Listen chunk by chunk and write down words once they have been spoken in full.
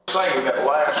thing in that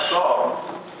last song,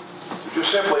 to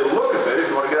just simply look at it. If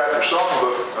you want to get out your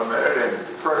songbook a minute and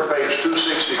turn to page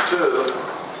 262,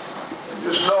 and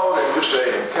just note in just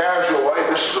a casual way,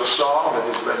 this is a song that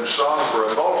has been sung for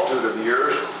a multitude of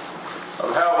years of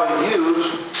how we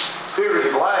use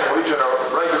figurative language on a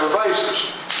regular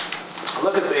basis.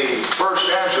 Look at the first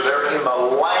stanza there. In the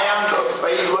land of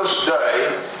fadeless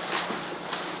day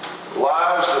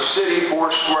lies the city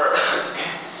foursquare.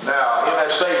 Now, in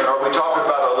that statement, are we talking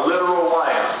about a literal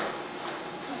land?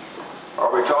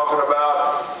 Are we talking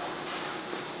about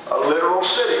a literal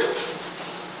city?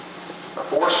 A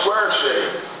foursquare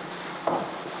city?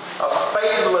 A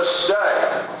fadeless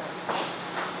day?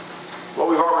 Well,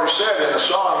 we've already said in the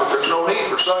song that there's no need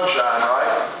for sunshine,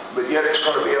 right? But yet it's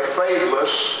going to be a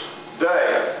fadeless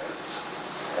day.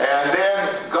 And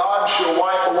then God shall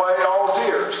wipe away all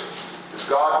tears. Is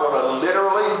God going to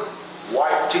literally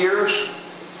wipe tears?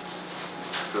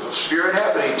 Does the Spirit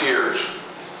have any tears?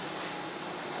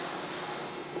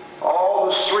 All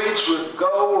the streets with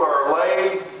gold are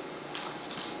laid.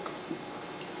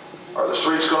 Are the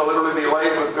streets going to literally be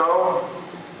laid with gold?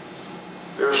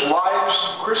 There's life's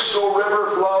crystal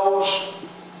river flows.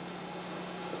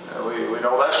 And we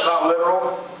know that's not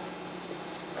literal.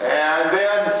 And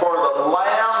then for the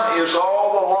Lamb is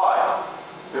all the light.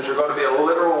 Is there going to be a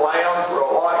literal lamb for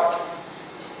a light?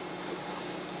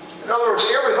 In other words,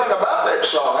 everything about that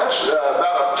song, that's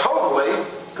about a totally,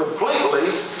 completely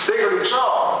figurative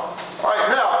song. All right,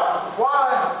 now,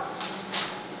 why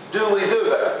do we do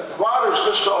that? Why does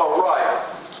this fellow write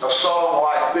a song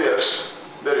like this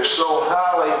that is so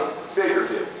highly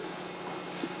figurative?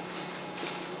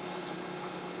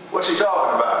 What's he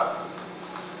talking about?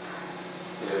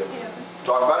 Yeah.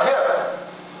 Talking about heaven.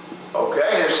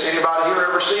 Okay, has anybody here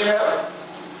ever seen heaven?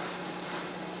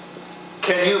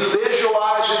 Can you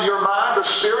visualize in your mind a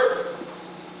spirit?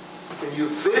 Can you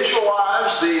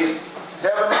visualize the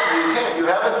heaven? You can't. You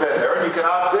haven't been there, and you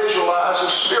cannot visualize a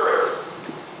spirit.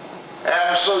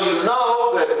 And so you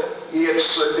know that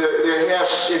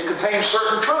it contains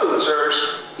certain truths.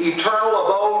 There's eternal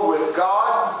abode with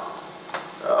God,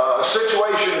 a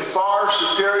situation far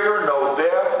superior, no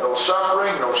death, no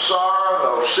suffering, no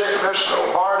sorrow, no sickness,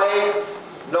 no heartache,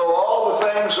 no all the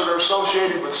things that are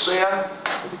associated with sin.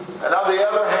 And on the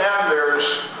other hand, there's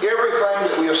everything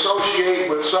that we associate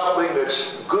with something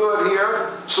that's good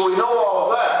here. So we know all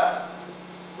of that.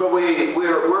 But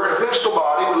we're in a physical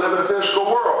body, we live in a physical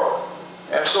world.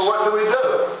 And so what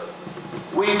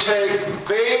do? We take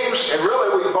things, and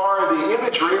really we borrow the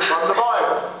imagery from the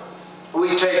Bible.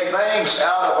 We take things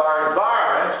out of our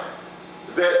environment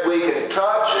that we can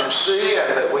touch and see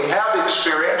and that we have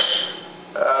experienced,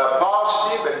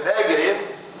 positive and negative,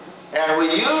 and we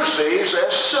use these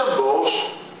as symbols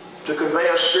to convey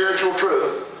a spiritual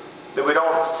truth that we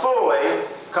don't fully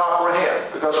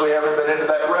comprehend because we haven't been into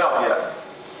that realm yet.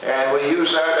 And we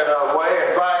use that in a way,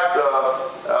 in fact,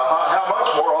 how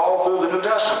much more all through the New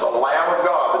Testament, the Lamb of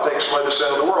God that takes away the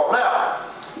sin of the world. Now,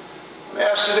 let me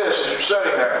ask you this as you're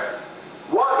sitting there.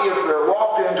 What if there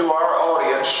walked into our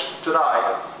audience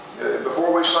tonight,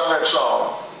 before we sung that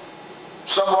song,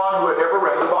 someone who had never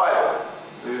read the Bible,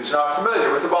 who's not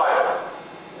familiar with the Bible,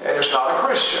 and is not a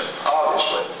Christian,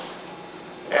 obviously.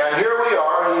 And here we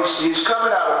are, he's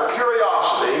coming out of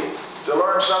curiosity to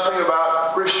learn something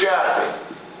about Christianity.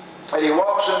 And he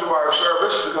walks into our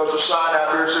service because the sign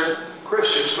out there said,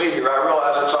 Christians meet here. I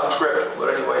realize it's unscriptural,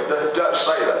 but anyway, it does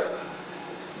say that.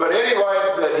 But anyway,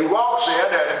 that he walks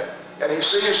in and he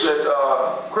sees that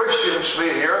Christians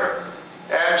meet here.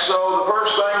 And so the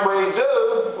first thing we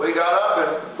do, we got up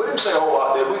and we didn't say a whole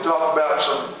lot, did we? We talked about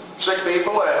some sick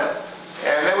people and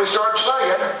then we started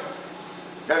singing.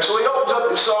 And so he opens up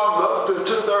his songbook to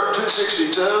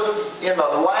 262. In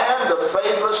the land of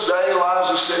fadeless day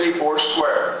lies the city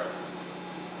foursquare.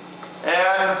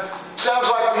 And it sounds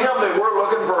like to him that we're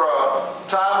looking for a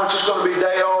time which is going to be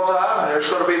day all the time. And there's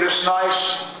going to be this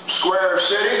nice square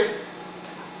city.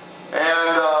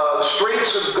 And the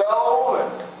streets of gold.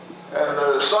 And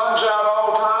the sun's out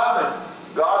all the time.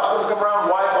 And God's going to come around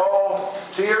and wipe all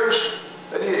tears.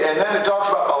 And then it talks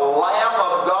about the Lamb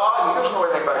of God. He doesn't know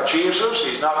anything about Jesus.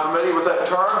 He's not familiar with that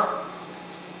term.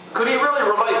 Could he really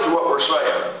relate to what we're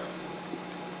saying?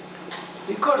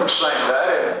 He couldn't sing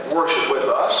that and worship with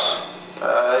us.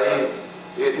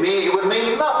 It would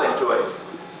mean nothing to him.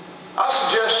 I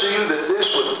suggest to you that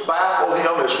this would baffle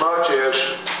him as much as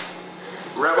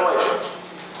Revelation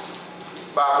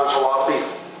baffles a lot of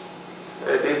people.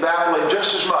 It'd baffle him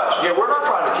just as much. Yeah, we're not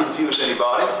trying to confuse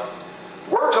anybody.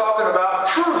 We're talking about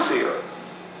truth here.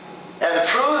 And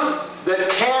truth that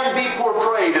can be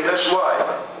portrayed in this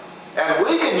way. And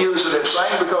we can use it in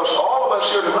saying, because all of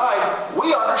us here tonight,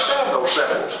 we understand those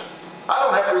symbols. I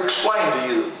don't have to explain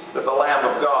to you that the Lamb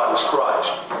of God is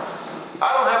Christ. I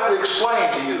don't have to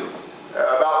explain to you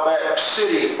about that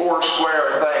city,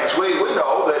 Foursquare, and things. We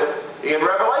know that in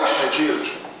Revelation it's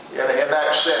used in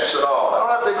that sense at all. I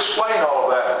don't have to explain all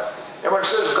of that. And when it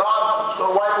says God is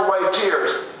going to wipe away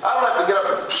tears, I don't have to get up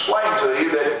and explain to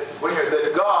you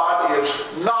that God is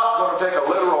not going to take a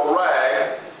literal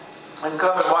rag and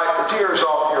come and wipe the tears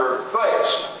off your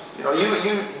face. You know,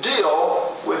 you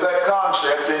deal with that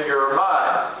concept in your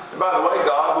mind. And by the way,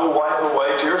 God will wipe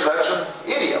away tears. That's an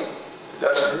idiom. It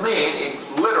doesn't mean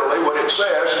literally what it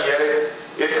says, and yet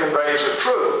it conveys the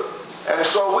truth. And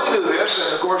so we do this,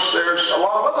 and of course there's a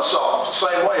lot of other songs the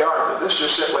same way, aren't they? This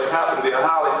just simply happened to be a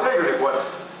highly figurative one.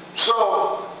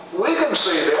 So we can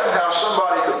see then how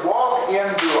somebody could walk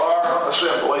into our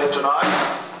assembly tonight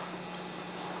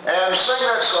and sing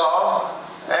that song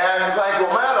and think,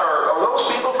 well, man, are those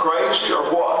people crazy or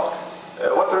what?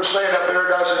 What they're saying up there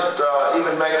doesn't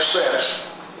even make sense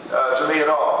to me at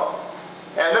all.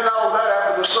 And then all of that,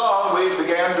 after the song, we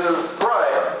began to pray.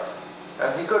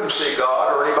 And he couldn't see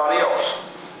God or anybody else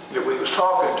that we was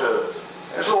talking to.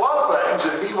 There's a lot of things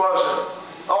that he wasn't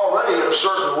already at a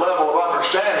certain level of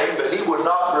understanding that he would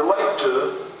not relate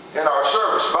to in our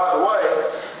service. By the way,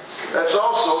 that's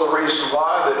also the reason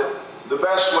why that the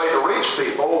best way to reach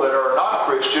people that are not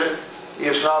Christian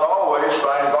is not always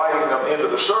by inviting them into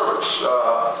the service.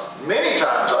 Many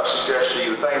times, I suggest to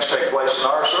you, things take place in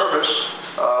our service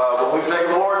when we've taken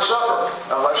the Lord's Supper.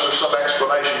 Unless there's some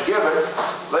explanation given,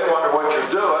 they wonder what you're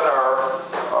doing,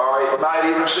 or it might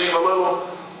even seem a little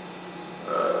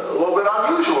bit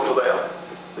unusual to them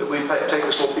that we take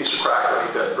this little piece of cracker,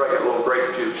 drink a little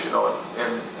grape juice, you know,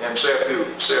 and say a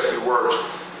few words.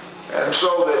 And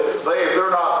so that if they're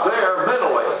not there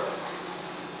mentally.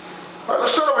 All right,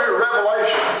 let's turn over here to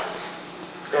Revelation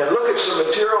and look at some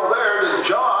material there that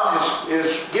John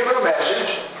is given a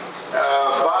message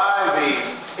by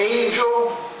the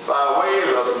angel, by way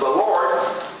of the Lord,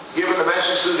 giving the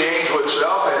message through the angel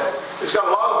itself. And it's got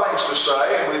a lot of things to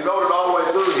say, and we've noted all the way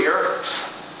through here.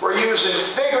 We're using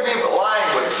figurative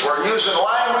language. We're using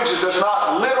language that does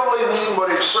not literally mean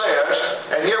what it says,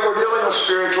 and yet we're dealing with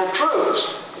spiritual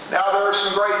truths. Now, there are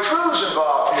some great truths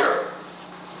involved here.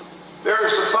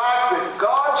 There's the fact that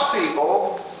God's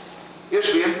people is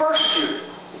being persecuted.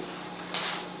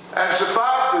 And it's the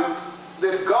fact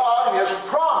that God has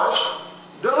promised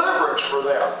deliverance for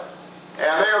them.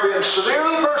 And they are being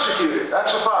severely persecuted.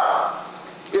 That's a fact.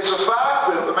 It's a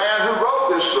fact that the man who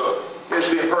wrote this book is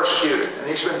being persecuted, and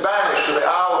he's been banished to the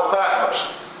Isle of Patmos.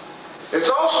 It's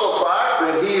also a fact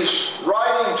that he's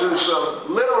writing to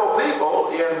some literal people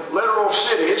in literal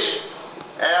cities,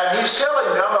 and he's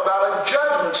telling them about a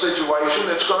judgment situation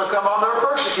that's going to come on their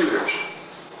persecutors.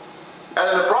 And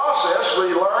in the process,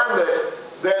 we learn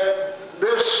that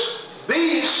this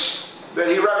beast that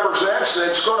he represents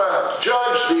that's going to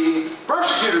judge the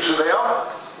persecutors of them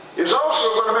is also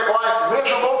going to make life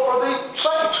miserable for the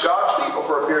saints, God's people,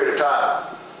 for a period of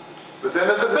time. But then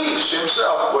that the beast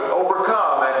himself would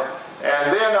overcome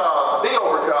and then be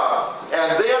overcome.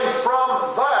 And then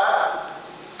from that,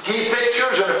 he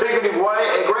pictures in a figurative way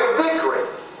a great victory.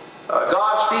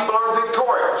 God's people are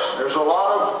victorious. There's a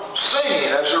lot of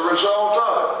singing as a result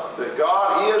of it, that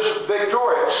God is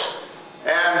victorious.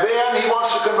 And then he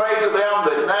wants to convey to them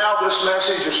that now this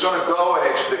message is going to go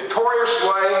in its victorious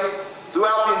way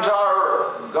throughout the entire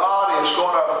earth. God is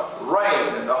going to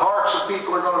reign, and the hearts of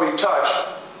people are going to be touched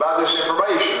by this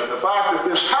information. And the fact that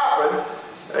this happened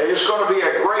is going to be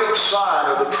a great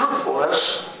sign of the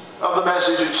truthfulness of the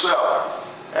message itself.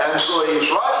 And so he's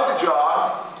writing to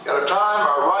John at a time,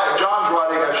 or John's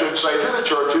writing, I should say, to the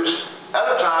churches at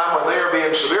a time when they are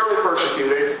being severely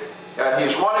persecuted, and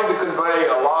he's wanting to convey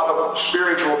a lot of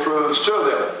spiritual truths to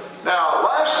them. Now,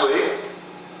 last week,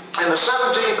 in the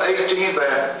 17th, 18th,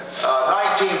 and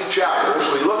 19th chapters,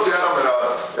 we looked at them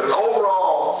in an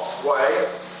overall way.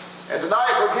 And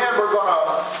tonight, again, we're going to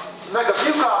make a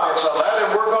few comments on that, and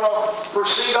we're going to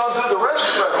proceed on through the rest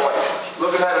of Revelation,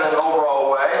 looking at it in an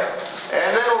overall way.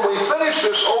 And then when we finish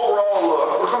this overall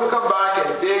look, we're going to come back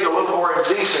and dig a little more in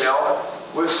detail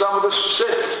with some of the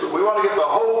specifics. But we want to get the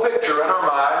whole picture in our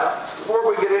mind before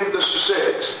we get into the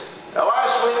specifics. Now,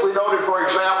 last week we noted, for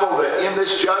example, that in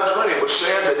this judgment it was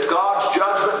said that God's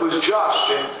judgment was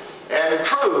just and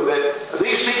true, that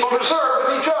these people deserve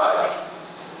to be judged.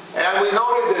 And we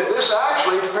noted that this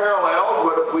actually paralleled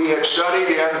what we had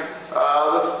studied in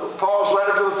Paul's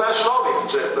letter to the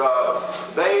Thessalonians, that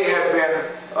they had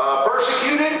been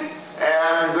persecuted,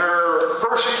 and their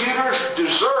persecution persecutors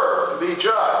deserved to be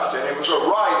judged, and it was a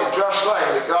right and just thing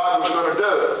that God was going to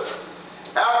do.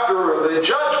 After the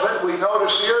judgment, we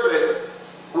notice here that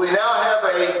we now have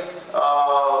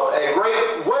a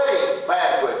great wedding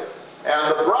banquet, and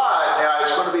the bride now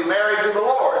is going to be married to the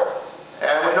Lord.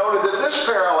 And we noted that this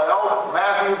parallel,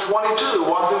 Matthew 22,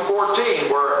 1 through 14,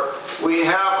 where we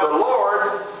have the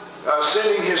Lord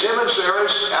sending his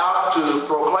emissaries out to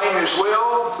proclaim his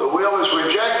will. The will is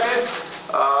rejected.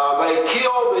 They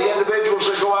kill the individuals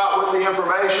that go out with the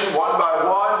information one by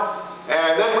one.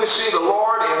 And then we see the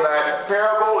Lord in that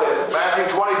parable in Matthew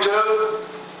 22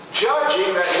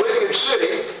 judging that wicked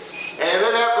city. And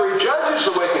then after he judges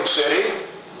the wicked city,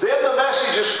 then the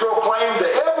message is proclaimed to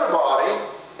everybody,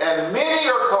 and many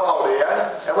are called in,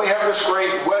 and we have this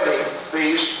great wedding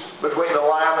feast between the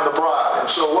Lamb and the bride. And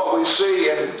so what we see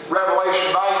in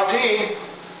Revelation 19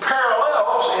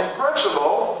 parallels in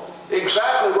principle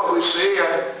exactly what we see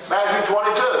in Matthew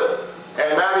 22.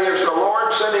 And that is the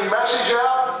Lord sending a message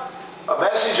out,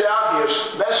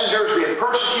 his messengers being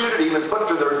persecuted, even put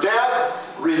to their death,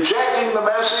 rejecting the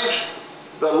message,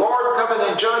 the Lord coming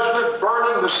in judgment,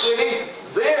 burning the city,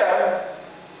 then,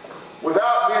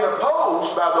 without being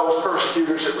opposed by those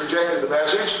persecutors that rejected the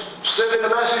message, sending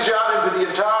the message out into the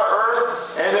entire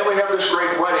earth, and then we have this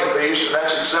great wedding feast, and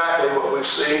that's exactly what we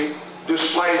see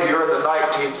displayed here in the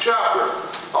 19th chapter.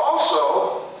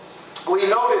 Also, we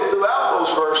noted throughout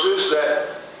those verses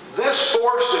that this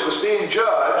force that was being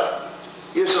judged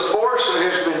is a force that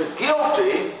has been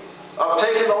guilty of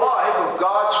taking the life of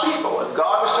God's people, and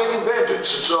God is taking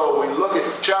vengeance. And so we look at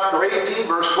chapter 18,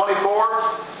 verse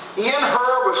 24. In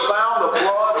her was found the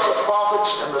blood of the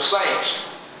prophets and the saints,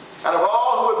 and of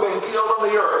all who have been killed on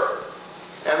the earth.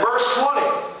 And verse 20,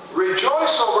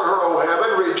 rejoice over her, O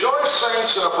heaven, rejoice,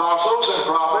 saints and apostles and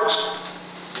prophets.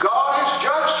 God has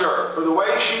judged her for the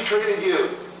way she treated you.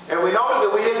 And we noted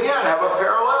that we again have a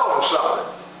parallel to something.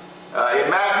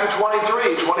 In Matthew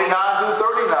 23, 29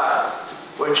 through 39,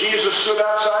 when Jesus stood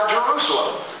outside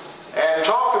Jerusalem and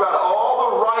talked about all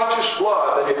the righteous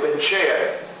blood that had been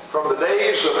shed from the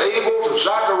days of Abel to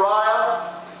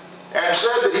Zechariah, and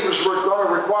said that he was going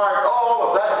to require all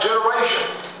of that generation.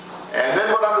 And then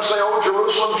went on to say, oh,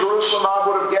 Jerusalem, Jerusalem, I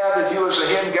would have gathered you as a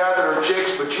hen gathered her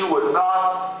chicks, but you would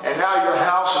not, and now your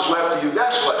house is left to you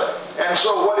desolate. And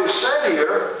so what is said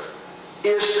here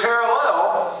is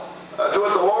parallel to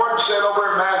what the Lord said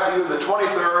over in Matthew, the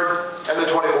 23rd and the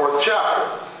 24th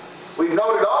chapter. We've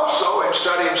noted also in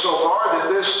studying so far that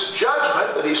this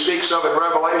judgment that he speaks of in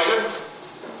Revelation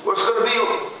was going to be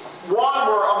one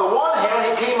where on the one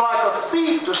hand he came like a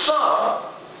thief to some,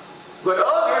 but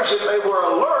others, if they were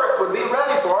alert, would be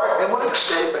ready for it and would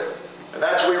escape it. And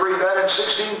that's, we read that in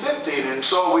 16:15. And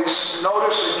so we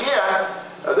notice again,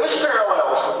 this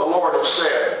parallels what the Lord has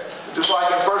said. Just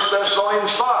like in 1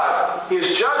 Thessalonians 5,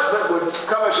 his judgment would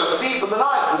come as a thief in the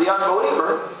night to the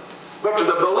unbeliever, but to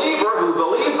the believer who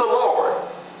believed the Lord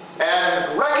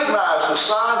and recognized the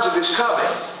signs of his coming,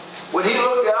 when he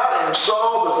looked out and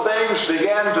saw the things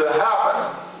began to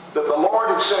happen that the Lord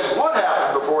had said would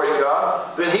happen before he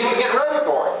got, then he would get ready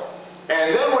for it.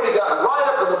 And then when he got right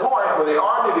up to the point where the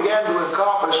army began to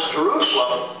encompass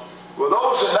Jerusalem, well,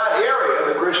 those in that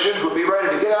area, the Christians, would be ready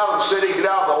to get out of the city, get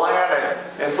out of the land,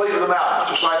 and flee to the mountains,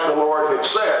 just like the Lord had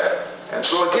said. And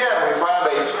so again, we find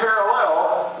a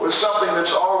parallel with something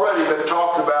that's already been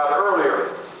talked about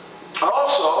earlier.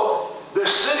 Also,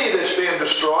 this city that's being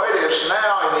destroyed is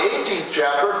now in the 18th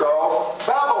chapter called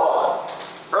Babylon.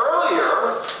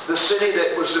 Earlier, the city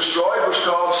that was destroyed was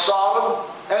called Sodom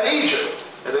and Egypt.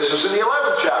 And this is in the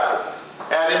 11th chapter.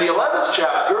 And in the 11th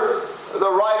chapter,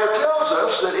 the writer tells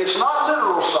us that it's not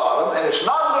literal Sodom and it's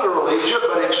not literal Egypt,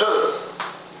 but it's who?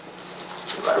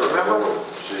 Anybody remember?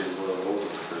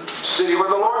 City where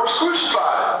the Lord was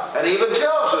crucified. And he even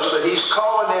tells us that he's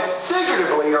calling it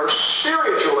figuratively or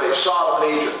spiritually Sodom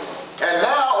and Egypt. And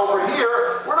now over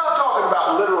here, we're not talking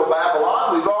about literal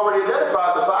Babylon. We've already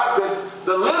identified the fact that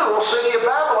the literal city of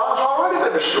Babylon's already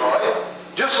been destroyed,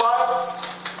 just like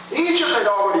Egypt had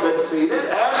already been defeated,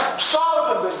 and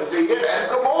Sodom had been defeated, and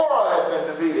Gomorrah had been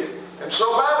defeated. And so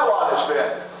Babylon has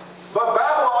been. But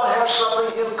Babylon has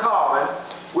something in common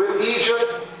with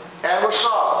Egypt and with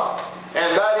Sodom.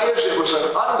 And that is, it was an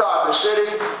ungodly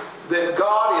city that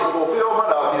God, in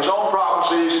fulfillment of his own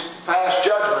prophecies, passed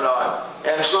judgment on.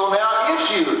 And so now it's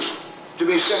used to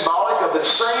be symbolic of the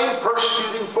same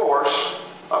persecuting force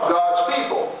of God's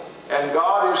people. And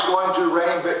God is going to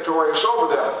reign victorious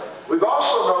over them. We've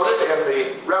also noted in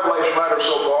the Revelation letter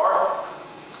so far,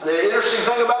 the interesting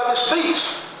thing about this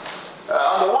beast.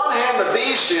 On the one hand, the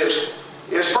beast is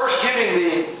persecuting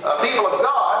the people of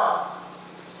God,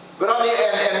 But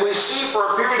and we see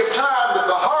for a period of time that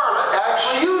the harlot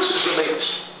actually uses the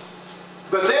beast.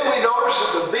 But then we notice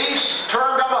that the beast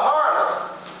turned on the harlot,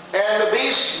 and the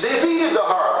beast defeated the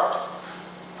harlot.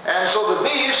 And so the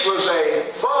beast was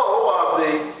a foe of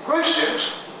the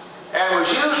Christians and was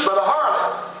used by the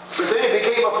harlot, but then he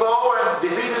became a foe and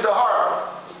defeated the harlot.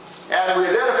 And we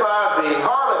identified the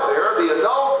harlot there, the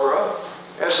adulterer,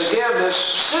 as again this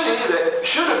city that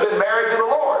should have been married to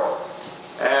the Lord.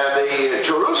 And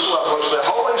Jerusalem was the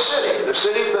holy city, the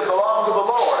city that belonged to the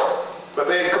Lord. But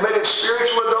they had committed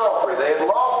spiritual adultery. They had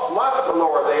left the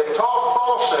Lord. They had taught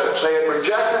falsehoods. They had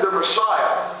rejected the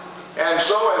Messiah. And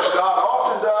so, as God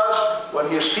often does, when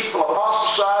his people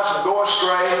apostatize and go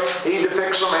astray, he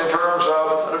depicts them in terms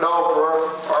of an adulterer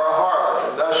or a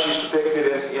harlot. And thus she's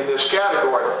depicted in this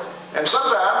category. And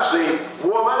sometimes the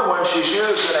woman, when she's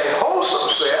used in a wholesome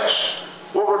sense,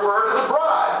 will refer to the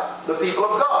bride, the people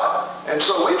of God. And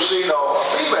so we've seen a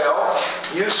female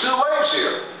used two ways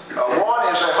here. One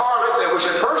is a harlot that was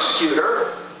a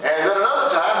persecutor, and then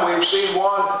another time we've seen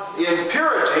one in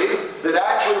purity that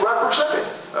actually represented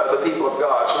the people of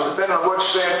God. So depending on which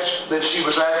sense that she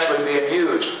was actually being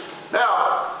used.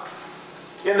 Now,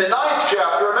 in the 9th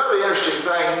chapter, another interesting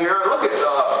thing here, look at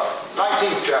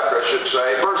 19th chapter, I should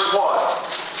say, verse 1.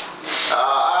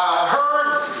 I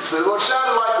heard what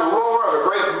sounded like the roar of a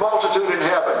great multitude in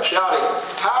heaven, shouting,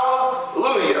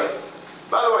 Hallelujah.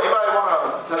 By the way, anybody want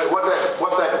to tell me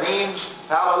what that means?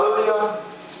 Hallelujah?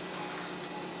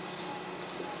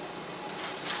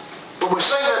 When we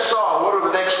sing that song, what are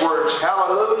the next words?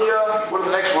 Hallelujah. What are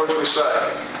the next words we say?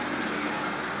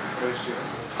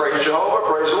 Praise Jehovah,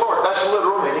 praise the Lord. That's the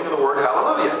literal meaning of the word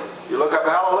hallelujah. You look up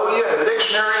hallelujah in the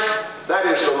dictionary, that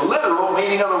is the literal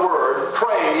meaning of the word,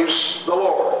 praise the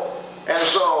Lord. And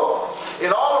so,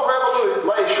 in all of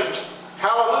Revelations,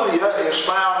 hallelujah is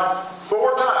found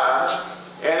 4 times,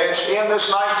 and it's in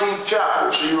this 19th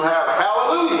chapter. So you have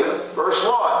hallelujah, verse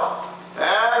 1.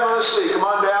 And let's see, come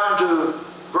on down to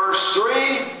verse 3,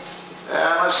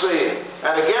 and let's see.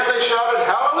 And again they shouted,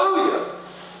 hallelujah.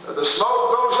 The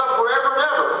smoke goes up forever and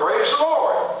ever. Praise the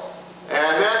Lord.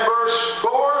 And then verse 4,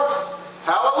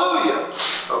 hallelujah.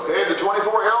 Okay, the 24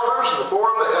 elders and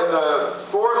the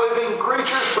four living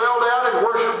creatures fell down and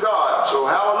worshiped God. So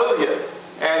hallelujah.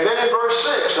 And then in verse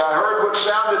 6, I heard what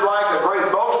sounded like a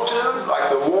great multitude, like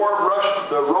the roar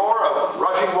of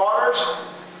rushing waters.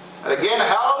 And again,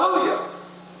 hallelujah.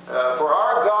 For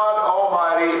our God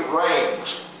Almighty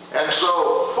reigns. And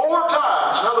so 4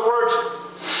 times, in other words,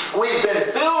 we've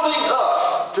been building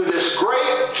up to this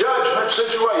great judgment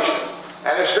situation,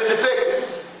 and it's been depicted.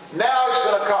 Now it's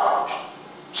been accomplished,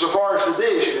 so far as the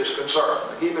vision is concerned.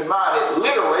 Keep in mind, it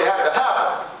literally had to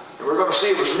happen, and we're going to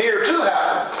see it was near to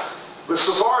happen. But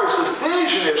so far as the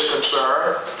vision is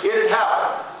concerned, it had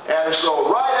happened. And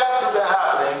so right after the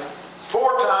happening,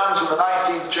 4 times in the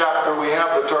 19th chapter, we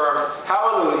have the term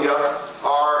hallelujah,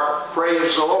 or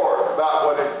praise the Lord,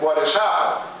 about what has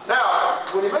happened. Now,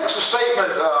 when he makes a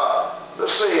statement,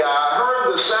 let's see, I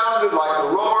heard the sounded like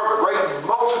the roar of a great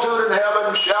multitude in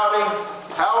heaven shouting,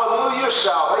 hallelujah,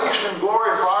 salvation and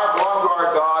glory and power belong to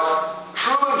our God.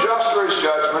 True and just are his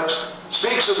judgments.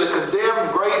 Speaks of the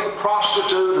condemned great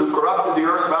prostitute who corrupted the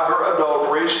earth by her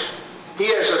adulteries. He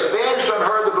has avenged on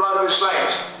her the blood of his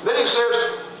saints. Then he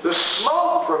says, the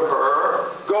smoke from her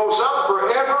goes up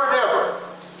forever and ever.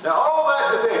 Now all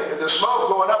that depicted, the smoke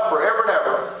going up forever and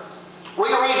ever. We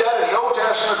read that in the Old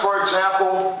Testament, for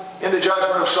example, in the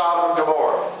judgment of Sodom and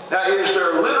Gomorrah. Now, is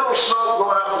there literal smoke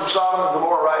going up from Sodom and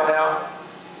Gomorrah right now?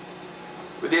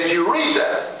 But did you read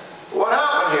that? What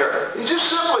happened here? He's just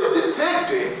simply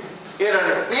depicting in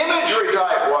an imagery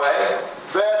type way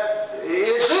that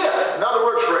it's it. In other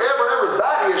words, forever and ever,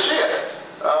 that is it.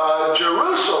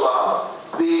 Jerusalem,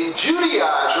 the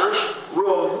Judaizers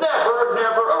will never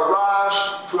arise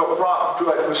to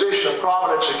a position of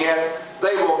prominence again.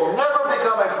 They will never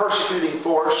become a persecuting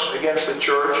force against the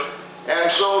church. And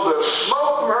so the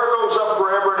smoke from her goes up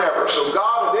forever and ever. So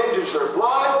God avenges their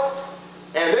blood.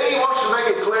 And then he wants to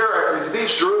make it clear after he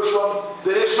defeats Jerusalem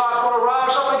that it's not going to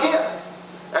rise up again.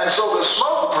 And so the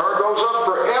smoke from her goes up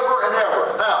forever and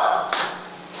ever. Now,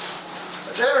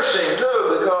 it's interesting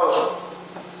too, because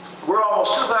we're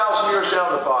almost 2,000 years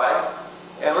down the pike,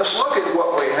 and let's look at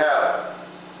what we have.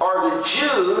 Are the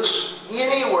Jews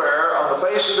anywhere on the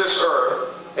face of this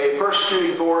earth a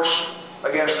persecuting force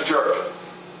against the church?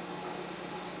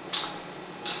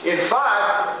 In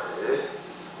fact,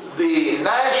 the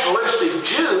nationalistic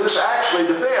Jews actually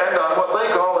depend on what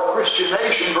they call a Christian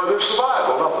nation for their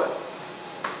survival, don't they?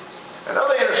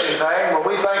 Another interesting thing, when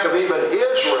we think of even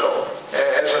Israel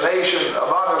as a nation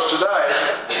among us today,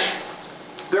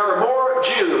 there are more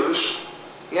Jews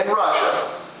in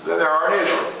Russia than there are in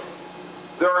Israel.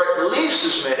 There are at least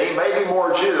as many, maybe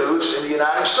more Jews in the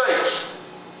United States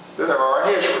than there are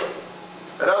in Israel.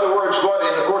 In other words,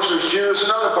 and of course there's Jews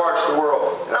in other parts of the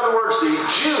world. In other words, the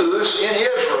Jews in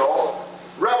Israel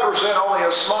represent only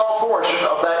a small portion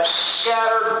of that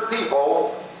scattered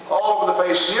people all over the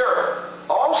face of the earth.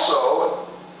 Also,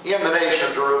 in the nation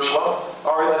of Jerusalem,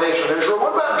 or in the nation of Israel,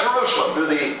 what about Jerusalem?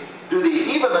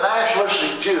 Even the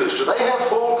nationalistic Jews, do they have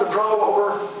full control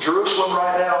over Jerusalem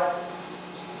right now?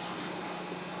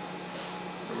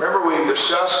 Remember we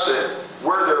discussed that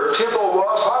where their temple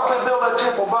was. Why would they build that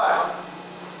temple back?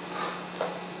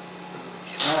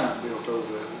 China built over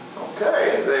there.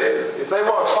 Okay, if they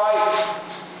want to fight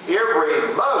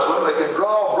every Muslim that can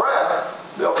draw breath,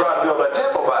 they'll try to build that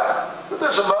temple back. But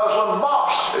there's a Muslim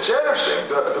mosque. It's interesting.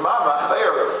 To my mind,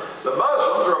 the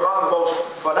Muslims are among the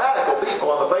most fanatical people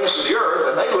on the face of the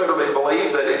earth, and they literally believe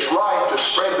that it's right to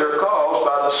spread their cause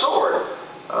by the sword.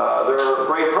 Their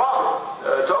great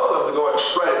prophet told them to go and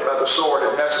spread it by the sword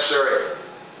if necessary.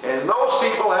 And those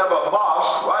people have a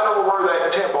mosque right over where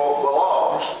that temple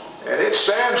belongs, and it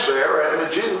stands there, and the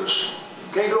Jews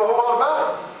can't do a whole lot about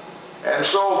it. And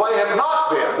so they have not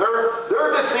been.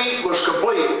 Their defeat was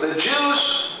complete. The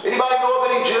Jews, anybody know of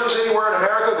any Jews anywhere in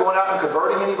America going out and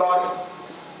converting anybody?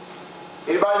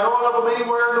 Anybody know of them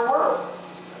anywhere in the world?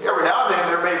 Every now and then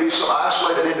there may be some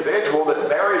isolated individual that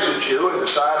marries a Jew and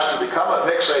decides to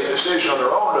makes a decision on their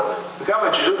own to become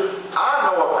a Jew. I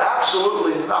know of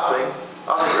absolutely nothing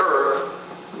on the earth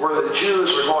where the Jews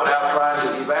are going out trying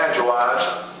to evangelize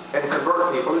and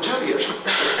convert people to Judaism.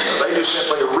 They just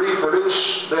simply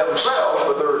reproduce themselves,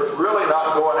 but they're really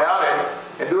not going out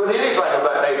and doing anything of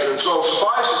that nature. And so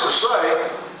suffice it to say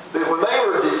that when they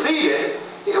were defeated,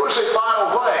 it was a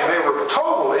final thing. They were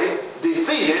totally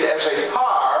defeated as a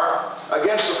power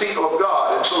against the people of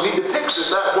God. And so he depicts it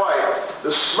that way.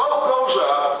 The smoke goes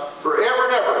up forever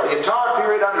and ever, the entire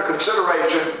period under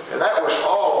consideration, and that was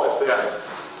all of it then.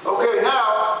 Okay,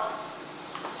 now,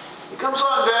 it comes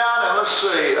on down, and let's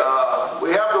see,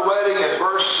 we have the wedding in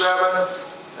verse 7,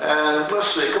 and let's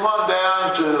see, come on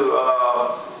down to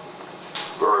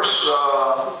verse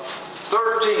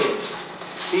 13.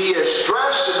 He is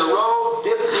dressed in the robe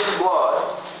dipped in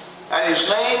blood, and his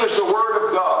name is the Word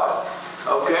of God.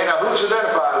 Okay, now who's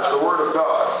identified as the Word of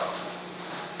God?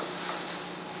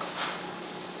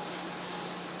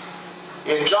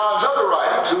 In John's other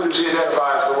writings, who does he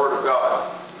identify as the Word of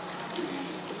God?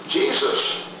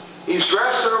 Jesus. He's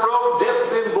dressed in a robe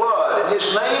dipped in blood, and his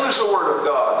name is the Word of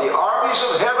God. The armies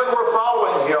of heaven were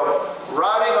following him,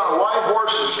 riding on white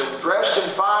horses and dressed in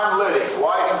fine linen,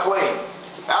 white and clean.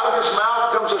 Out of his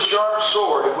mouth comes a sharp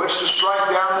sword in which to strike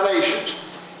down the nations.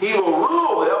 He will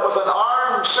rule them with an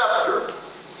iron scepter.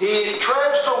 He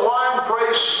treads the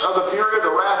winepress of the fury of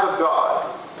the wrath of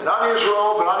God. And on his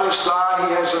robe and on his thigh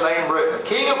he has the name written,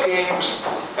 King of Kings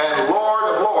and Lord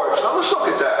of Lords. Now let's look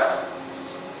at that.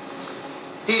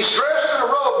 He's dressed in a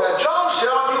robe. Now John's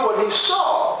telling you what he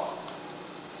saw.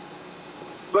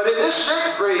 But in this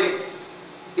victory,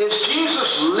 is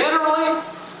Jesus literally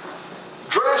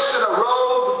dressed in a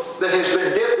robe that has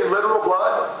been dipped in literal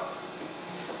blood?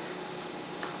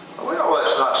 Well, we know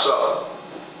that's not so.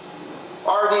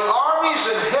 Are the armies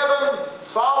in heaven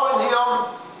following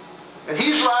him, and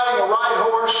he's riding a white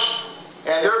horse,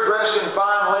 and they're dressed in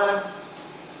fine linen?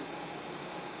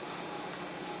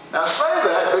 Now I say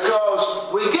that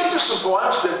because we get to some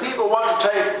points that people want to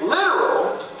take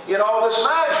literal in all this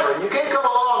imagery. You can't come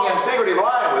along in figurative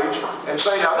language and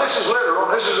say, now this is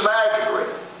literal, and this is imaginary.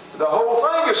 The whole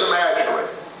thing is imaginary.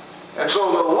 And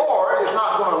so the Lord is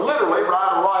not going to literally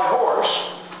ride a white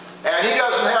horse, and he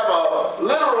doesn't have a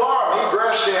literal army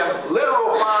dressed in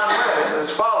literal fine linen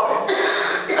that's following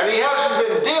him. And he hasn't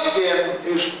been dipped in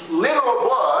his literal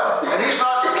blood, and he's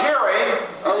not carrying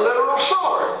a literal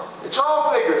sword. It's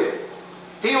all figurative.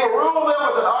 He will rule them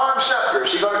with an iron scepter.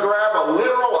 Is he going to grab a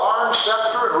literal iron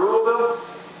scepter and rule them?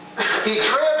 He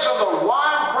treads on the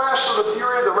winepress of the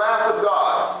fury of the wrath of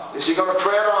God. Is he going to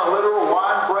tread on a literal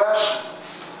winepress?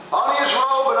 On his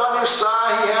robe and on his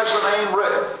thigh he has the name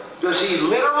written. Does he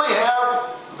literally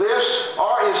have this,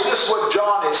 or is this what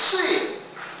John is seeing?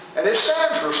 And it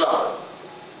stands for something.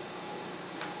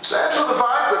 It stands for the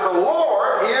fact that the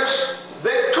Lord is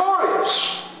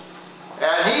victorious.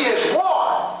 And he has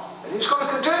won. And he's going to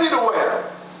continue to win.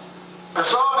 I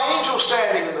saw an angel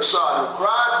standing in the sun who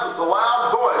cried with a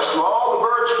loud voice to all the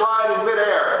birds flying in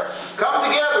midair, come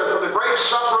together for the great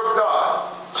supper of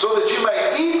God, so that you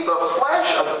may eat the flesh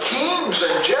of kings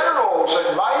and generals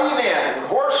and mighty men and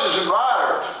horses and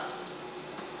riders.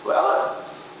 Well,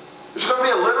 there's going to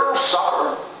be a literal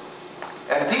supper.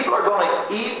 And people are going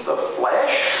to eat the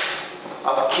flesh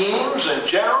of kings and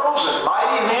generals and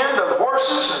mighty men of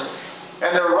horses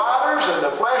and their riders, and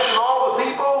the flesh of all the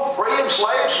people, free and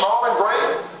slave, small and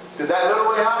great. Did that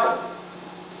literally happen?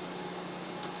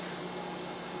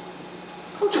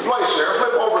 Put your place there.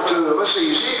 Flip over to, let's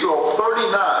see, Ezekiel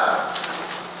 39.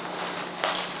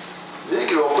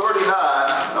 Ezekiel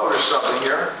 39. Notice something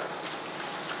here.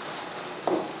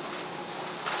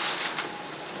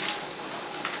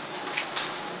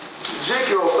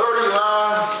 Ezekiel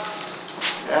 39,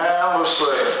 and let's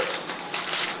see.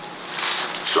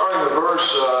 Starting with verse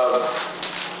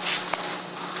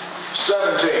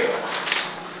 17.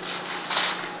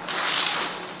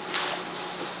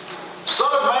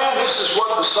 Son of man, this is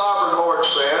what the sovereign Lord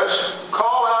says.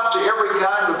 Call out to every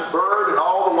kind of bird and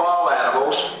all the wild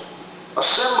animals.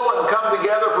 Assemble and come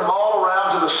together from all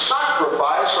around to the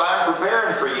sacrifice I am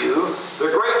preparing for you,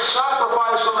 the great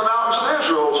sacrifice on the mountains of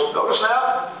Israel. Notice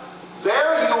now,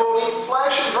 there you will eat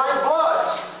flesh and drink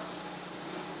blood.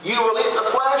 You will eat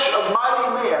the flesh of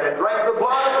mighty men and drink the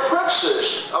blood of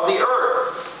princes of the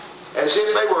earth, as if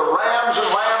they were rams and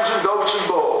lambs and goats and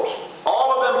bulls,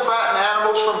 all of them fattened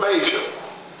animals from Bashan.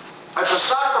 At the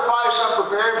sacrifice I'm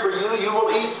preparing for you, you will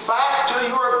eat fat till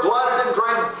you are glutted and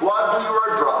drink blood till you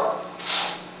are drunk.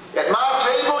 At my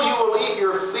table you will eat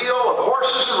your fill of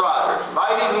horses and riders,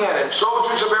 mighty men and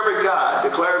soldiers of every kind,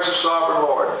 declares the sovereign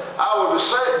Lord. I will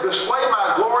display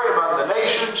my glory among the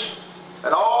nations,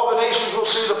 and all the nations will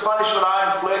see the punishment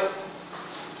I inflict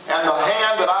and the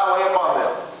hand that I lay upon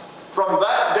them. From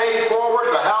that day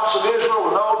forward, the house of Israel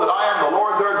will know that I am the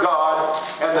Lord their God,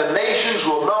 and the nations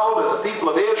will know that the people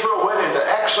of Israel went into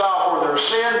exile for their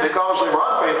sin because they were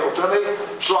unfaithful to me.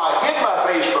 So I hid my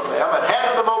face from them and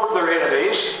handed them over to their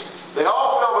enemies. They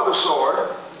all fell by the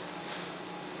sword.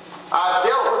 I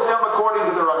dealt with them according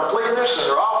to their uncleanness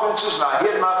and their offenses, and I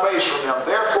hid my face from them.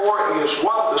 Therefore is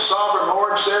what the sovereign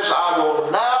Lord says, I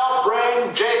will now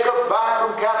bring Jacob back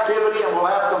from captivity and will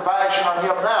have compassion on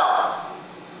him now.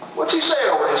 What's he saying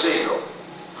over in Ezekiel?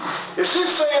 Is he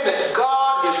saying that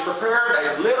God is preparing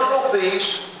a literal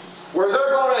feast where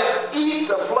they're going to eat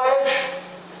the flesh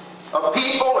of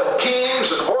people and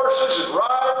kings and horses and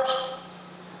riders?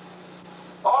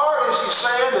 Or is he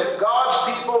saying that God's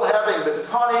people, having been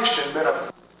punished and been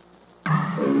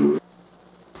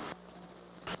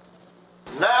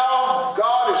now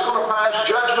God is going to pass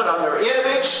judgment on their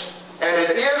enemies,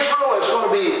 and Israel is going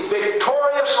to be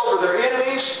victorious over their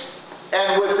enemies?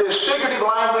 And with this figurative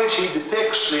language, he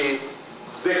depicts the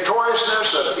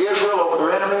victoriousness of Israel over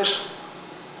their enemies.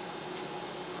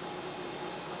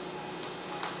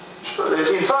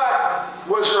 In fact,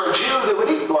 was there a Jew that would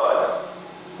eat blood?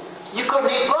 You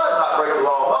couldn't eat blood and not break the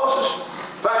law of Moses.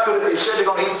 In fact, he said they're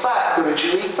going to eat fat. Could a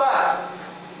Jew eat fat?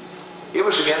 It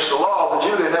was against the law. The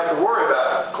Jew didn't have to worry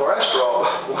about cholesterol.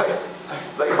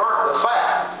 They burnt the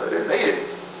fat. They didn't eat it.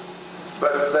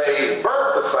 But they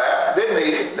burnt the fat, didn't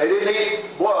eat it. They didn't eat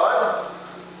blood.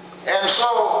 And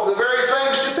so the very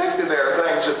things depicted there are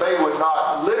things that they would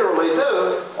not literally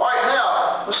do. All right,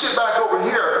 now, let's get back over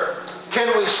here. Can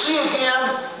we see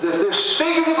again that this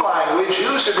figurative language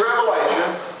used in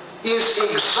Revelation is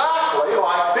exactly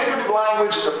like figurative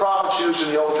language that the prophets used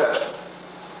in the Old Testament?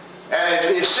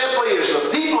 And it simply is the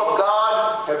people of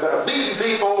God have been a beaten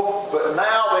people, but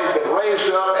now they've been raised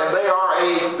up and they are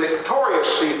a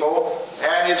victorious people,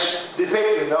 and it's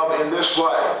depicting them in this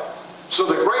way. So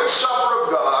the great supper of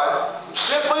God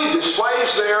simply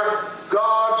displays there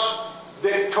God's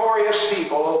victorious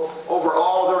people over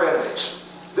all their enemies.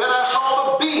 Then I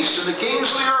saw the beast and the kings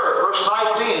of the earth, verse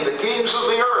 19, the kings of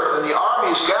the earth and the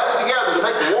armies gathered together to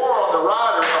make war on the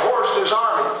rider and the horse and his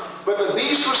army. But the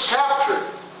beast was captured,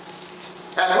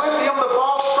 and with him the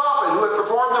false prophet who had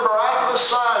performed the miraculous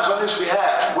signs on his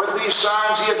behalf. With these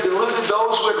signs he had deluded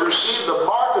those who had received the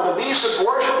mark of the beast and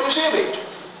worshipped his image.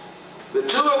 The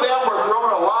two of them were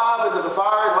thrown alive into the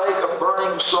fiery lake of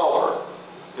burning sulfur.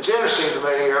 It's interesting to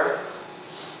me here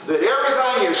that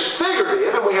everything is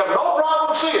figurative, and we have no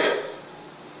problem seeing it.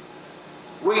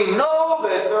 We know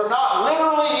that they're not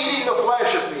literally eating the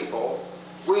flesh of people.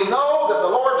 We know that the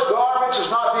Lord's garments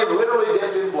is not being literally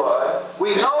dipped in blood.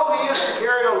 We know he isn't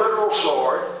carrying a literal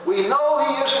sword. We know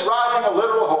he isn't riding a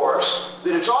literal horse.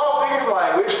 That it's all figurative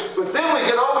language. But then we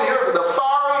get over here to the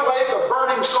fiery lake of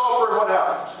burning sulfur, and what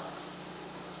happens?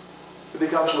 It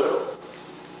becomes literal.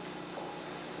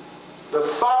 The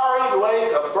fiery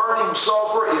lake of burning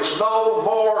sulfur is no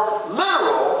more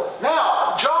literal.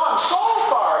 Now, John saw a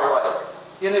fiery lake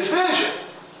in his vision.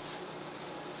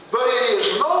 But it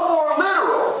is no more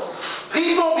literal.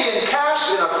 People being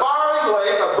cast in a fiery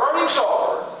lake of burning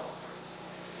sulfur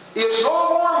is no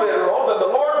more literal than the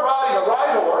Lord riding a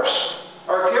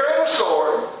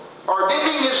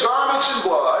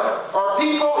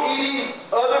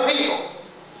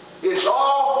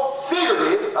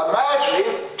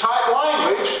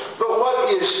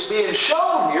is being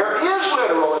shown here is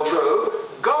literal and true.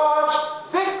 God's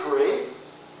victory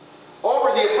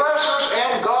over the oppressors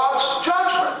and God's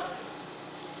judgment.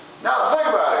 Now think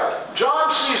about it.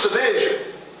 John sees a vision,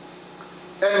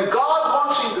 and God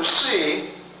wants him to see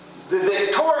the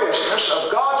victoriousness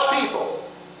of God's people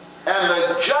and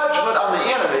the judgment on the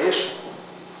enemies.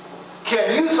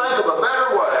 Can you think of a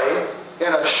better way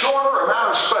in a shorter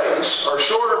amount of space or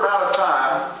shorter amount of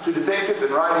time to depict it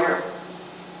than right here?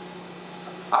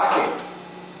 I can't.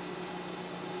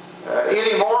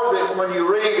 Any more than when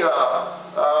you read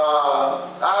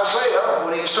Isaiah,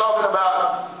 when he's talking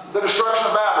about the destruction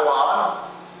of Babylon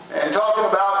and talking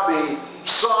about the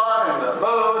sun and the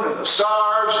moon and the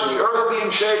stars and the earth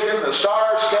being shaken, the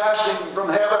stars casting from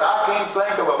heaven. I can't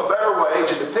think of a better way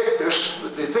to depict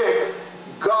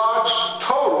God's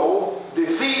total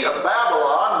defeat of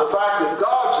Babylon, the fact that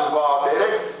God's involved in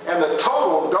it, and the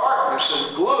total darkness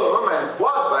and gloom and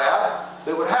bloodbath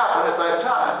that would happen at that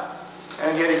time.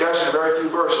 And yet he does it in very few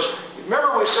verses.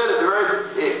 Remember we said at the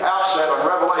very outset on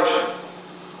Revelation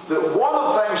that one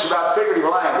of the things about figurative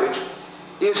language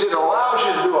is it allows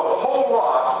you to do a whole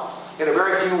lot in a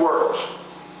very few words.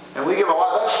 And we give a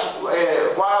lot. That's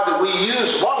why that we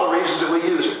use, one of the reasons that we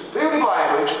use it. Figurative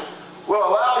language will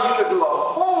allow you to do a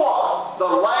whole lot. The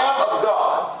Lamb of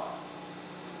God.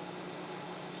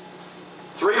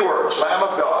 3 words, Lamb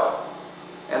of God.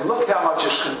 And look how much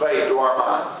is conveyed to our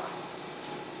mind.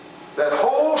 That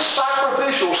whole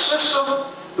sacrificial system,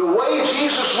 the way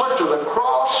Jesus went to the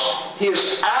cross,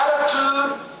 his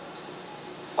attitude,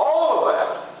 all of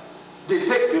that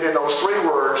depicted in those 3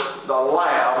 words, the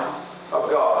Lamb of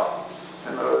God.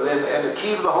 And the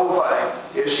key to the whole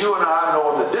thing is you and I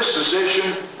knowing the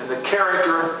disposition and the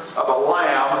character of a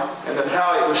lamb, and then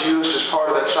how it was used as part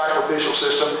of that sacrificial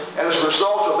system. And as a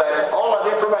result of that, all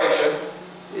that information,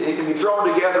 it can be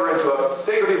thrown together into a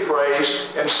figurative phrase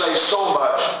and say so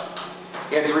much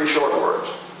in 3 short words.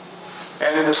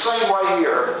 And in the same way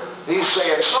here, he's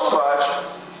saying so much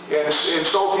in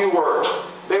so few words.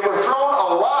 They were thrown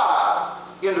alive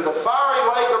into the fiery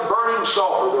lake of burning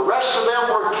sulfur. The rest of them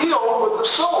were killed with the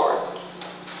sword.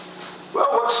 Well,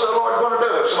 what's the Lord going to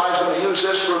do? If somebody's going to use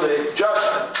this for the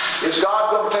judgment, is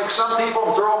God going to take some people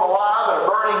and throw them alive in a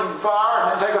burning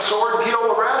fire and then take a sword and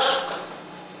kill the rest?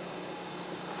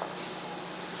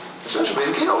 Essentially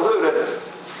being killed, didn't it?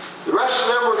 The rest of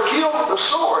them were killed with the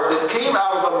sword that came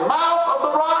out of the mouth of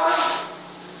the rider.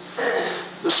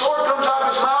 The sword comes out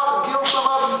of his mouth and kills some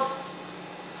of them.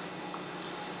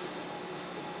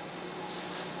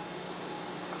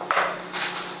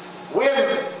 When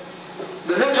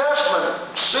the New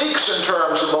Testament speaks in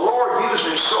terms of the Lord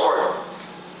using his sword,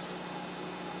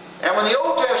 and when the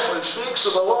Old Testament speaks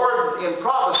of the Lord in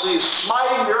prophecies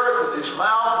smiting the earth with his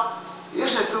mouth,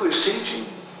 isn't it through his teaching?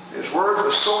 His word,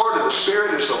 the sword of the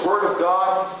Spirit is the Word of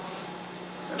God.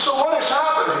 And so what has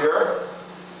happened here,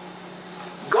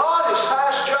 God has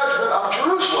passed judgment on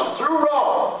Jerusalem through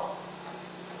Rome.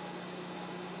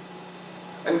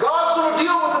 And God's going to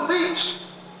deal with the beast.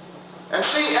 And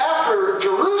see, after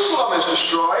Jerusalem is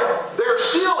destroyed, there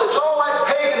still is all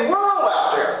that pagan world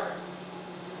out there.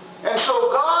 And so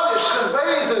God is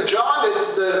conveying through John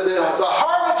that the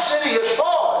harlot city has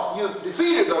fallen. You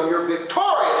defeated them. You're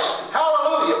victorious.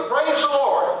 Hallelujah. Praise the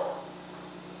Lord.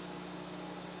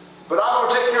 But I'm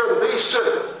going to take care of the beast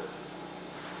too.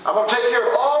 I'm going to take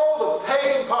care of all the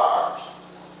pagan powers.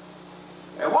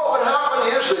 And what would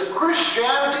happen is that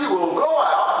Christianity will go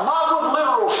out, not with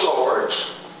literal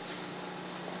swords.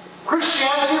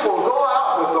 Christianity will go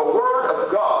out with the Word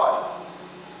of God.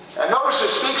 And notice it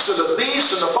speaks of the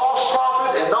beast and the false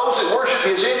prophet and those that worship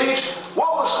his image.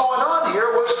 What was going on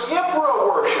here was emperor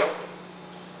worship.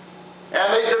 And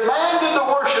they demanded the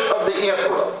worship of the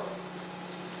emperor.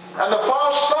 And the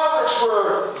false prophets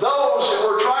were those that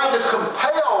were trying to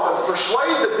compel and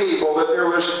persuade the people that there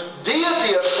was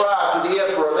deity ascribed to the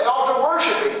emperor. They ought to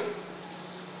worship him.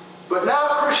 But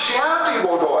now Christianity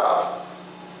will go out.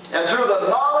 And through the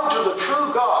knowledge of the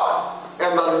true God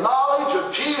and the knowledge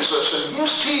of Jesus and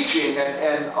his teaching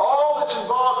and all that's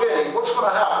involved in him, what's going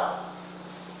to happen?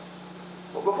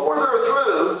 Well, before they're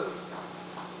through,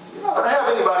 you're not going to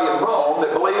have anybody in Rome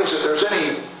that believes that there's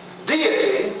any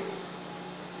deity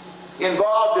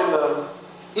involved in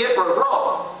the emperor of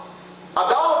Rome.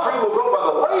 Idolatry will go by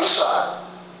the wayside.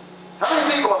 How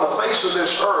many people on the face of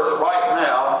this earth right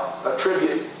now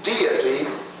attribute deity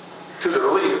to their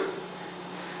leader?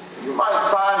 You might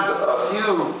find a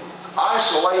few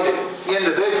isolated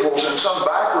individuals in some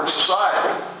backward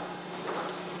society.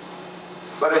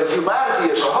 But in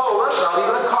humanity as a whole, that's not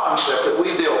even a concept that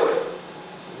we deal with.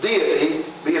 Deity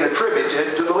being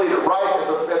attributed to the leader right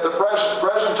at the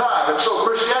present time. And so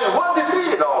Christianity, what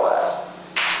defeated all that?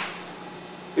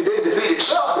 It didn't defeat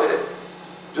itself, did it?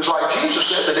 Just like Jesus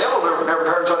said, the devil never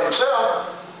turns on himself.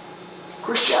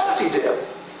 Christianity did.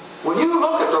 When you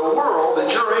look at the world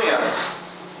that you're in,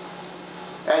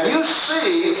 and you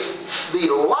see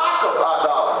the lack of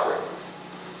idolatry,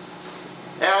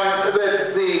 and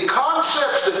the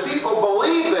concepts that people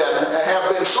believe in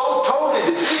have been so totally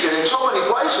defeated in so many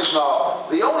places now,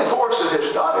 the only force that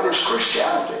has done it is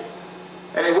Christianity.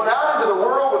 And he went out into the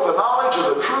world with the knowledge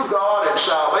of the true God and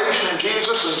salvation in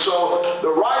Jesus, and so the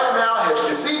writer now has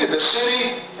defeated the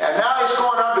city, and now he's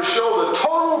going on to show the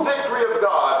total victory of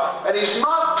God. And he's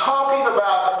not talking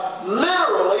about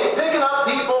literally picking up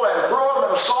people and throwing them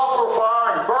in a sulfur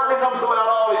fire and burning them throughout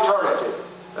all eternity.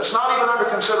 That's not even under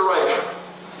consideration,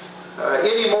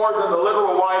 any more than the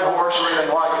literal white horse or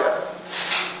anything like that.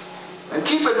 And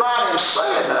keep in mind in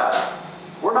saying that,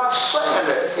 we're not saying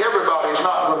that everybody's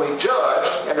not going to be judged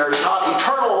and there's not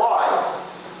eternal life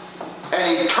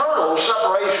and eternal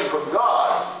separation from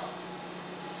God.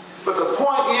 But the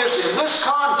point is, in this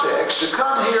context, to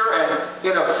come here and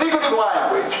in a figurative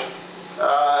language,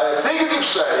 a figurative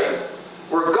setting,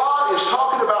 where God is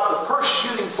talking about the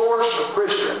persecuting force of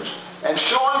Christians and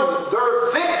showing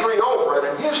their victory over it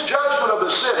and his judgment of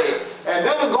the city, and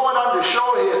then going on to show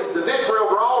the victory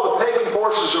over all the pagan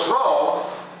forces of Rome,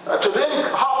 to then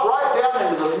hop right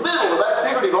down into the middle of that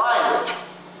figurative language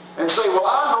and say, well,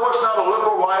 I know it's not a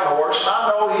literal white horse. I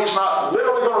know he's not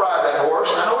literally going to ride that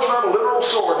horse. I know it's not a literal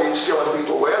sword that he's killing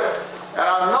people with. And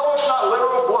I know it's not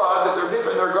literal blood that they're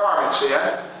dipping their garments in.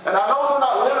 And I know they're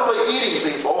not literally eating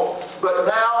people. But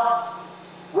now,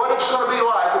 what it's going to be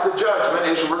like at the judgment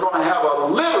is we're going to have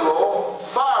a literal,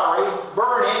 fiery,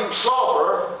 burning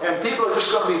sulfur, and people are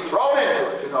just going to be thrown into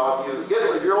it. You know,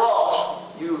 if you're lost,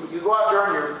 you go out there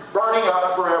and you're burning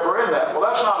up forever in that. Well,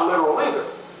 that's not literal either.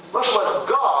 Let's let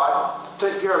God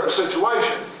take care of the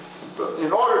situation. But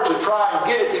in order to try and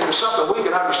get it into something we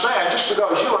can understand, just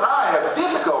because you and I have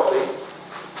difficulty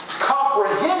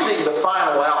comprehending the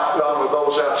final outcome of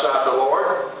those outside the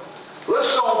Lord,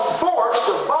 let's don't force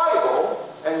the Bible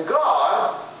and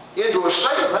God into a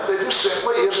statement that just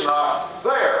simply is not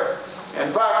there.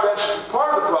 In fact, that's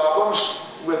part of the problems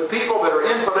with people that are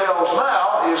infidels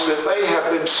now, is that they have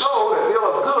been sold a bill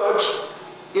of goods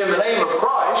in the name of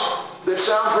Christ that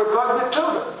sounds repugnant to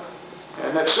them.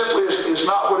 And that simply is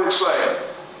not what it's saying.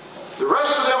 The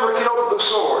rest of them were killed with the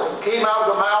sword, and came out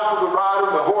of the mouth of the rider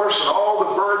of the horse, and all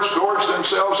the birds gorged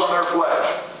themselves on their flesh.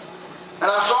 And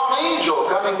I saw an angel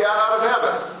coming down out of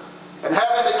heaven, and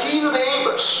having the key to the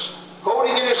abyss,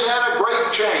 holding in his hand a great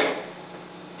chain.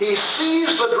 He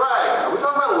seized the dragon. Are we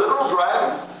talking about a literal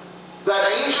dragon? That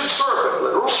ancient serpent,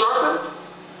 literal serpent,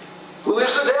 who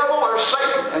is the devil or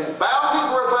Satan, and bound him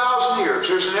for 1,000 years.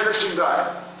 Here's an interesting thing.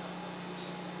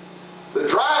 The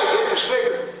dragon is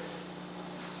figurative.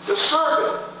 The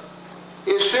serpent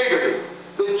is figurative.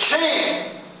 The chain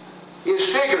is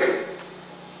figurative.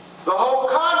 The whole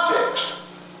context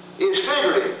is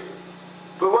figurative.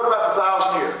 But what about the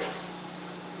 1,000 years?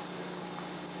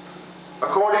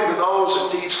 According to those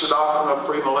that teach the doctrine of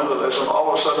premillennialism,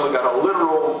 all of a sudden we got a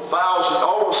literal 1,000.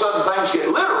 All of a sudden things get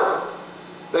literal.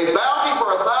 They bound him for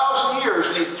 1,000 years,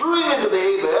 and he threw him into the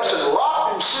abyss and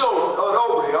locked and sealed it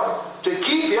over him to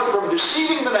keep him from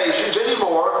deceiving the nations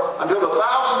anymore until the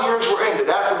 1,000 years were ended.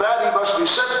 After that, he must be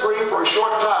set free for a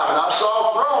short time. And I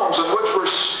saw thrones in which were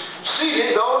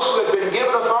seated those who had been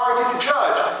given authority to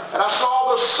judge. And I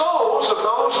saw the souls of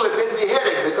those who had been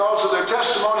beheaded because of their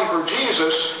testimony for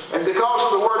Jesus and because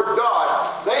of the Word of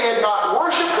God. They had not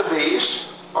worshipped the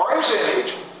beast or his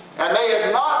image, and they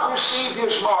had not received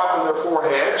his mark on their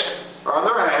foreheads or on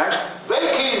their hands.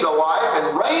 They came to life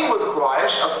and reigned with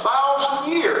Christ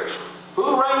 1,000 years. Who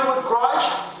reigned with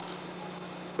Christ?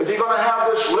 If you're going to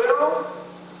have this literal,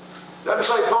 doesn't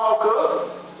say Paul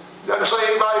Cook, doesn't say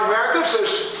anybody in America. It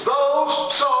says those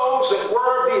souls that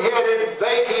were beheaded,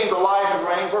 they came to life and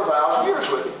reigned for 1,000 years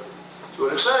with him. That's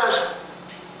what it says.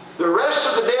 The rest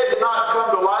of the dead did not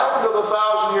come to life until the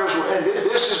 1,000 years were ended.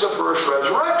 This is the first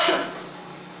resurrection.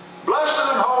 Blessed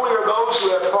and holy are those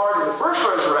who have part in the first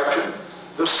resurrection.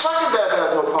 The second death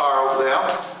hath no power over them,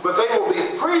 but they will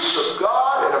be priests of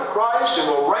God and of Christ and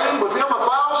will reign with him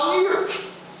 1,000 years.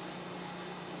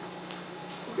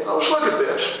 Okay, now let's look at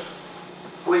this.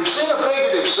 We've seen a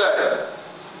figurative setting.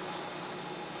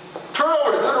 Turn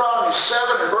over to Deuteronomy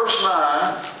 7 and verse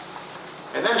 9,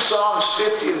 and then Psalms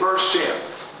 50 and verse 10.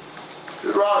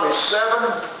 Deuteronomy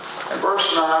 7 and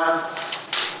verse 9,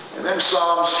 and then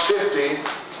Psalms 50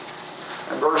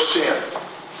 and verse 10.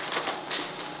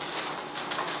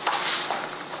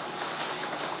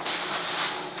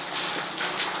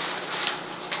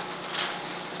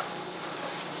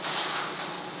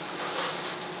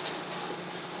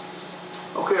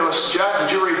 Okay, Jack,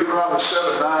 did you read Deuteronomy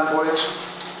 7:9, please?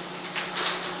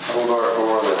 Know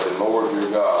therefore that the Lord your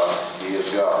God, He is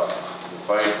God, the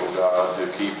faithful God,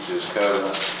 who keeps His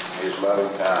covenant, His loving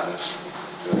kindness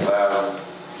to 1,000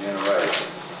 generations,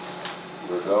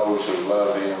 with those who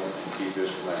love Him and keep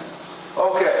His commandments.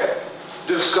 Okay.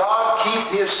 Does God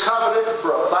keep His covenant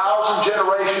for 1,000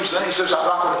 generations? Then He says, I'm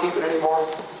not going to keep it anymore.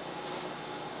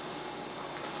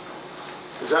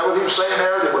 Is that what He was saying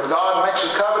there? That when God makes a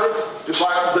covenant, just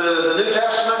like the New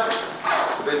Testament,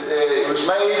 that it was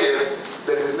made,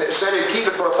 that it said He'd keep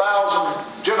it for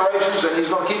 1,000 generations, and He's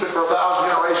going to keep it for 1,000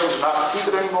 generations and not keep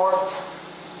it anymore? All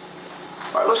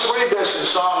right, let's read this in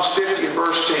Psalms 50 and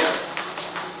verse 10.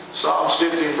 Psalms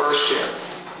 50 and verse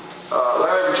 10.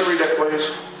 Larry, would you read that, please?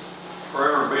 For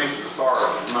every beast of the forest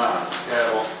is mine,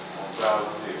 cattle on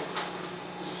 1,000 hills.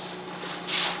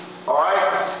 All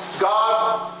right?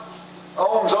 God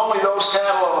owns only those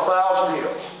cattle on 1,000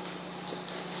 hills.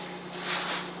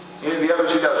 Any of the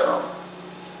others He doesn't own.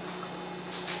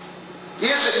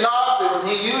 Is it not that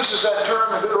when He uses that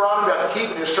term in Deuteronomy about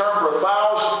keeping His term for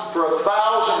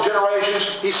 1,000 generations,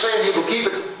 He's saying He will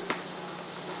keep it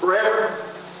forever?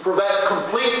 For that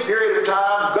complete period of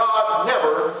time, God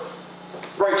never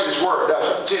breaks His word,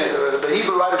 does it? The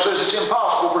Hebrew writer says it's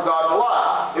impossible for God to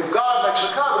lie. If God makes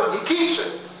a covenant, He keeps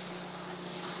it.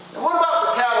 And what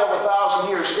about the cattle of 1,000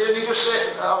 years? Didn't He just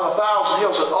say on 1,000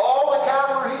 hills that all the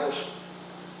cattle are His?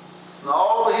 And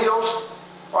all the hills?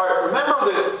 All right,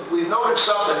 remember that we noted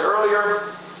something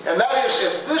earlier, and that is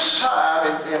at this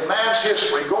time in man's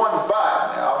history, going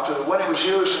back now to when it was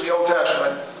used in the Old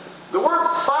Testament, the word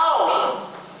 1,000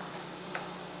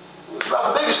 was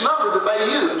about the biggest number that they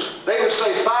used. They would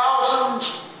say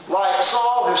thousands, like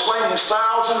Saul has slain his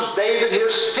thousands, David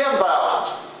his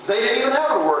 10,000s. They didn't even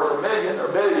have a word for million or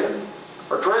billion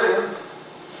or trillion.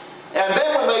 And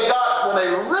then when they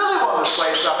really wanted to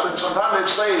say something, sometimes they'd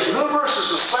say as numerous as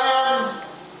the sand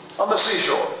on the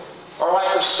seashore, or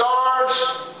like the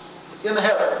stars in the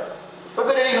heaven. But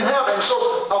they didn't even have it. And so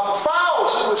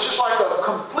 1,000 was just like a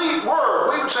complete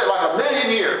word. We would say like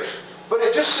 1,000,000 years. But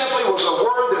it just simply was a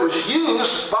word that was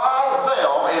used by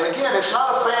them. And again, it's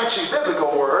not a fancy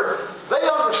biblical word. They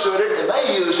understood it and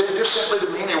they used it just simply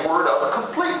to mean a word of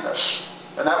completeness.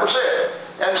 And that was it.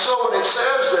 And so when it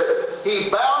says that He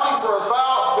bound him for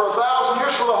 1,000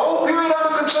 years, for the whole period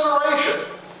under consideration,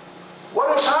 what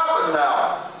has happened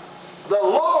now? The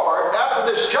Lord,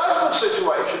 after this judgment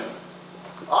situation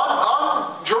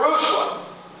on Jerusalem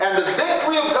and the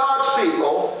victory of God's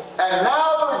people, and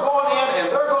now they're going in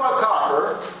and they're going to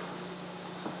conquer,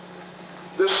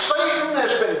 the Satan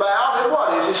has been bound. And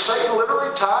what? Is Satan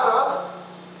literally tied up?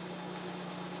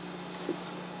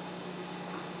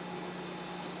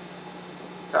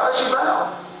 How is he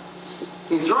bound?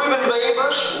 He threw him in the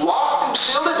abyss, locked and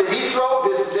sealed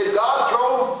it. Did God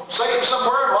throw Satan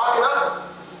somewhere and lock it up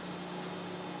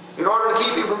in order to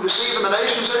keep him from deceiving the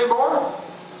nations anymore?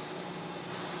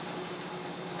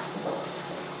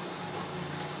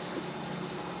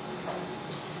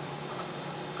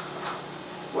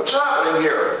 What's happening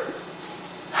here?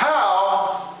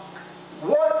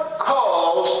 What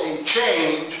caused a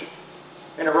change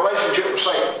in a relationship with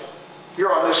Satan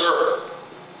here on this earth?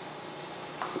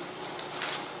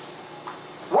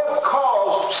 What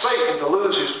caused Satan to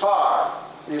lose his power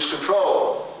and his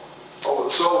control over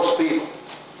the souls of people?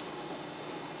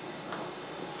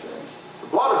 Okay. The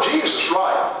blood of Jesus,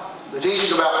 right? The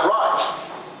teaching about Christ.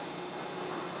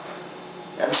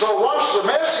 And so once the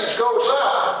message goes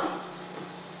out,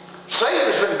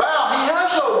 Satan has been bound. He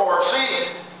has no more. See,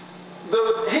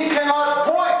 he cannot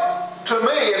point to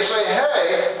me and say,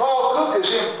 hey, Paul Cook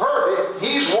is imperfect.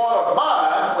 He's one of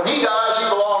mine. When he dies, he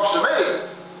belongs to me.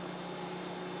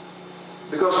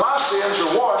 Because my sins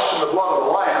are washed in the blood of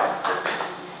the Lamb.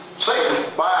 Satan is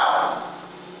bound.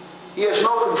 He has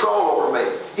no control over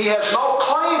me. He has no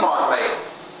claim on me.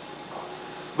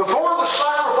 Before the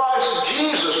sacrifice of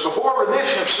Jesus, before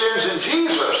remission of sins in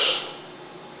Jesus,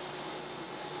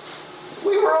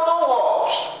 we were all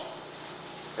lost.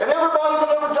 And everybody that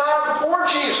ever died before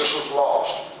Jesus was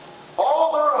lost.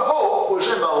 All their hope was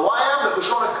in the Lamb that was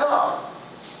going to come.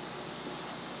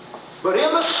 But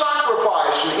in the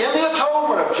sacrifice and in the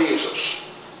atonement of Jesus,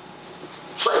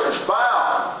 Satan's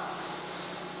bound.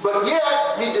 But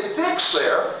yet, he depicts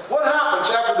there what happens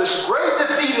after this great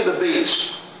defeat of the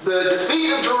beast, the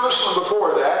defeat of Jerusalem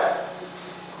before that.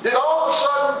 Did all of a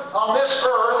sudden on this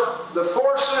earth, the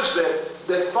forces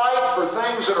that fight for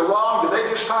things that are wrong, do they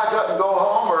just pack up and go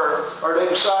home, or they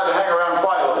decide to hang around and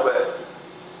fight a little bit?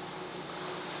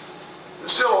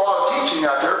 There's still a lot of teaching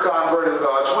out there contrary to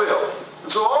God's will.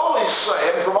 And so all he's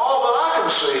saying, from all all that I can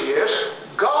see is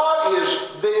God is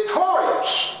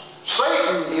victorious.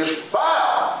 Satan is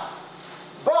bound.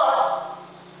 But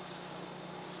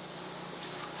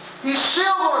he's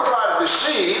still going to try to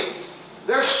deceive.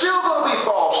 There's still going to be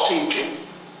false teaching.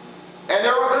 And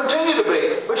there will continue to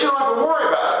be. But you don't have to worry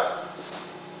about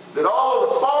it. That all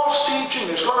of the false teaching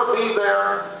is going to be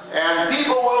there, and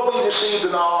people will be deceived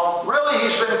and all. Really,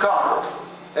 he's been conquered.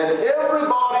 And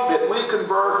everybody that we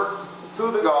convert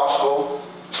through the gospel,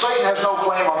 Satan has no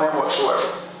claim on them whatsoever.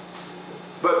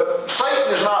 But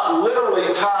Satan is not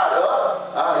literally tied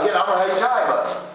up. Again, I don't know how you tie him up.